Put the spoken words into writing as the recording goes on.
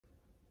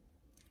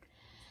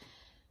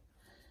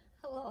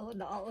Hello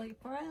Dolly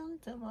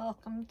friends, and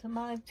welcome to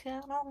my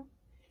channel.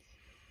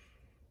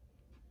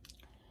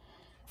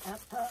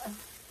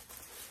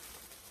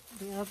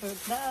 The other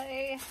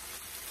day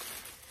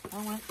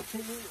I went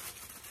to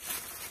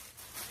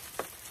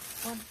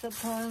Once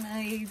Upon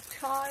a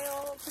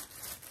Child,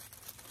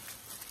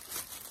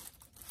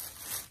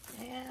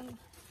 and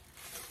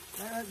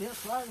there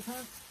just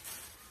wasn't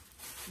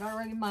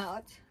very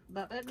much,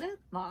 but I did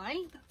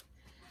find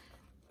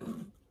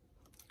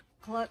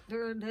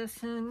collector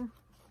edition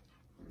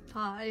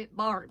Thai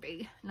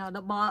Barbie. Now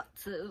the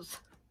box is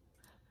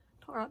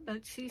tore up,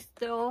 but she's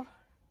still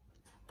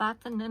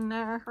batting in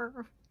there,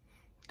 her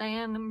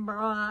stand and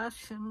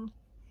brush, and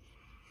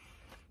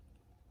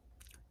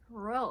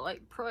really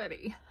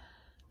pretty.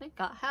 I think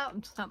I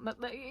have some of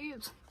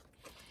these.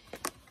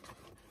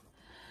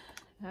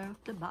 There's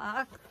the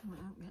back.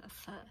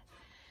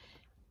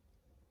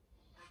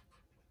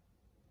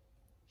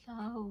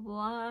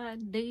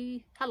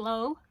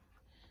 Hello.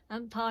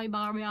 I'm Thai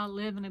Barbie. I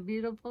live in a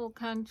beautiful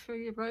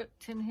country,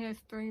 rich in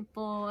history,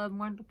 full of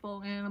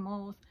wonderful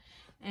animals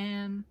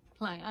and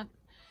plants.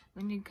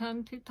 When you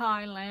come to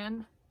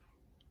Thailand,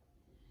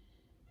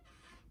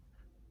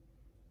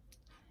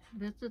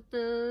 visit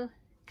the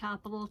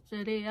capital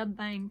city of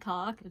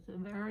Bangkok. It's a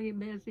very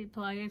busy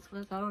place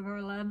with over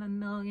 11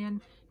 million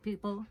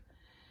people.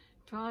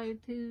 Try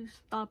to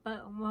stop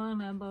at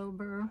one of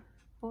over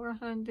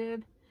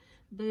 400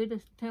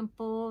 Buddhist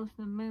temples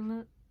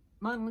and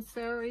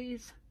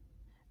monasteries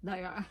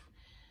there.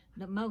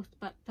 The most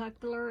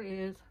spectacular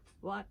is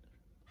Wat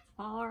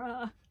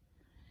Phra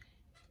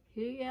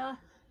here,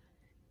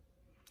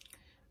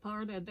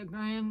 part of the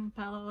Grand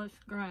Palace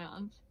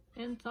grounds.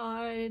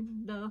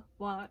 Inside the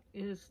Wat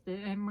is the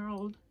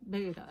Emerald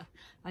Buddha,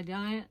 a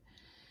giant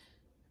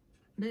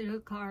Buddha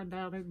carved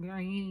out of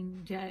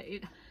green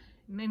jade.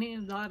 Many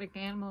exotic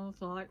animals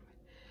like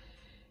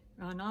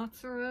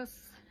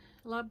rhinoceros,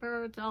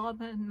 leopards,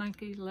 elephants,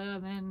 monkeys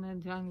live in the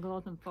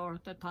jungles and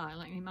forests of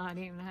Thailand. You might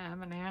even have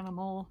an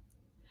animal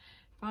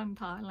from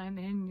Thailand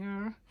in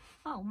your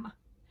home.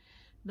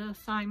 The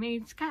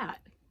Siamese cat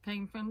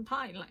came from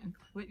Thailand,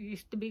 which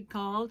used to be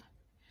called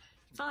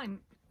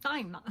Sime.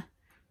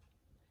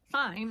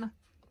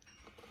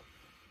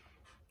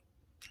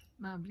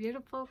 My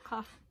beautiful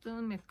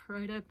costume is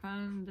created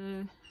from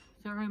the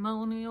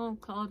ceremonial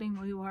clothing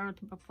we wear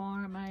to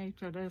perform a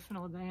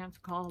traditional dance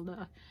called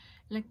the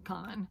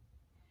Likon.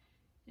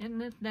 In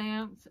this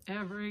dance,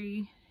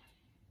 every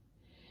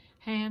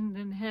hand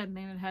and head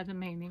movement has a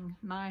meaning.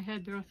 My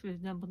headdress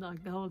resembles a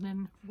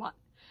golden Wat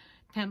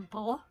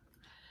temple.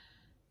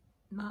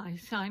 My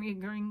shiny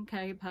green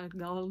cape has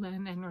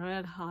golden and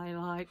red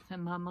highlights,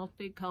 and my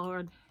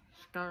multicolored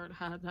skirt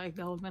has a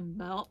golden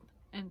belt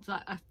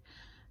inside.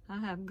 I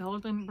have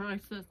golden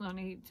bracelets on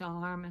each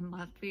arm, and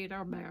my feet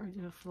are bare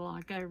just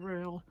like a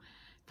real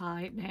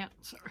Thai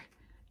dancer.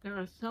 There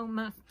is so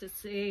much to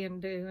see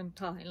and do in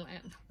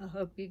Thailand. I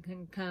hope you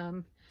can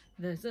come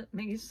visit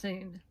me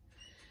soon.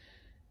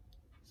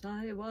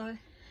 Goodbye.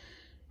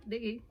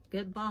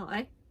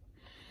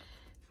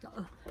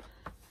 So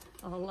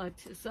I'll let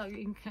you so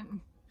you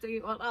can see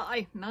what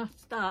I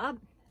messed up.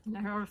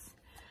 There's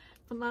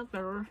some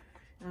other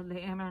of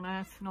the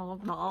international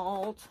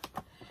dolls.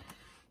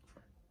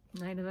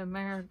 Native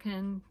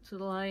American,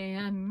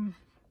 Chilean,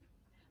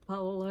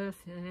 Polish,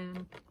 and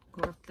of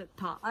course the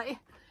Thai.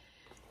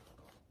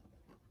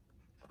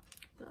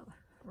 So,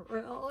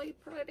 really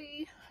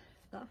pretty.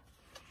 So,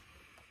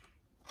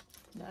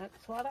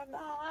 that's what I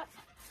got.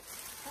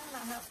 And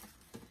I have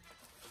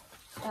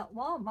at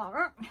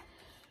Walmart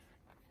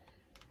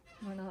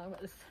when I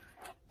was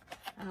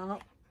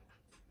out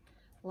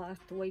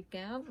last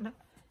weekend.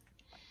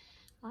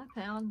 I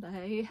found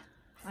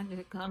I'm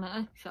just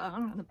gonna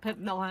put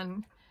it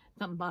on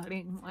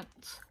somebody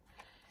once.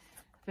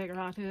 Figure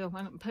out who I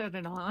want to put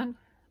it on.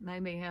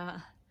 Maybe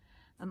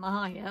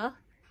Amaya.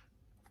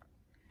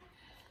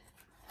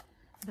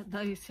 But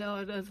they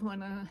showed us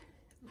one of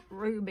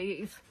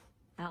Ruby's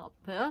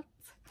outfits.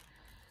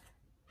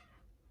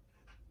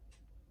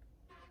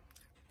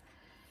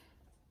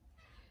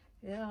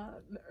 Yeah,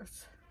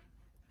 there's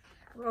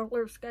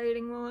roller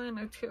skating one,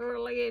 a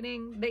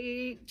cheerleading,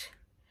 beach,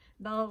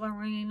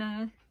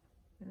 ballerina,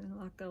 and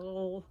like a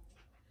little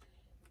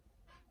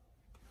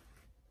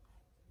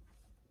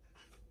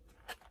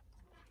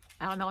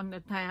out on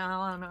the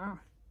town, or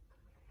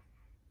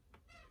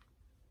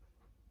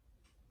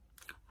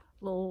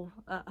little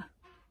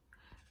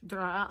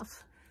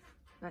dress,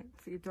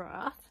 fancy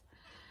dress.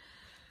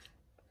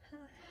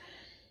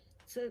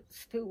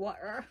 Suits to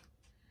wear,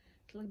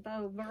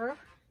 sleepover.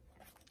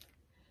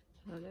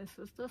 So this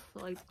is the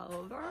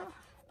sleepover.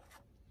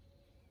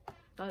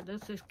 So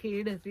this is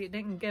cute. If you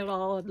didn't get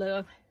all of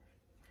the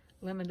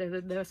limited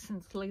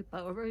edition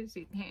sleepovers,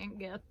 you can't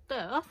get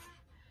this.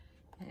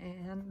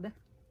 And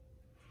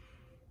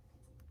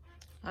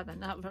have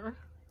another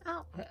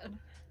outfit,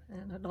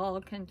 and a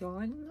dog can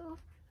join the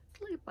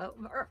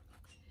sleepover.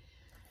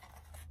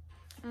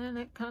 And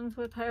it comes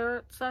with hair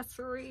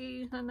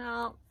accessories, an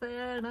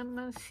outfit, and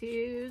the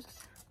shoes.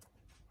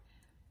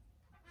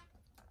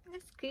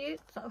 it's cute.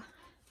 So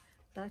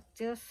that's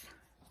just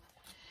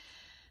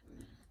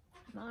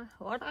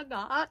what I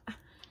got.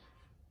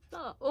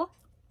 So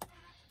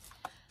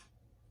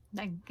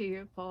thank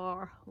you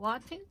for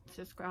watching.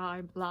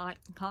 Subscribe, like,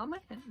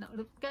 comment, and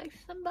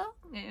notification bell,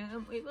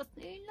 and we will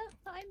see you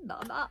next time.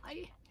 Bye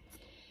bye.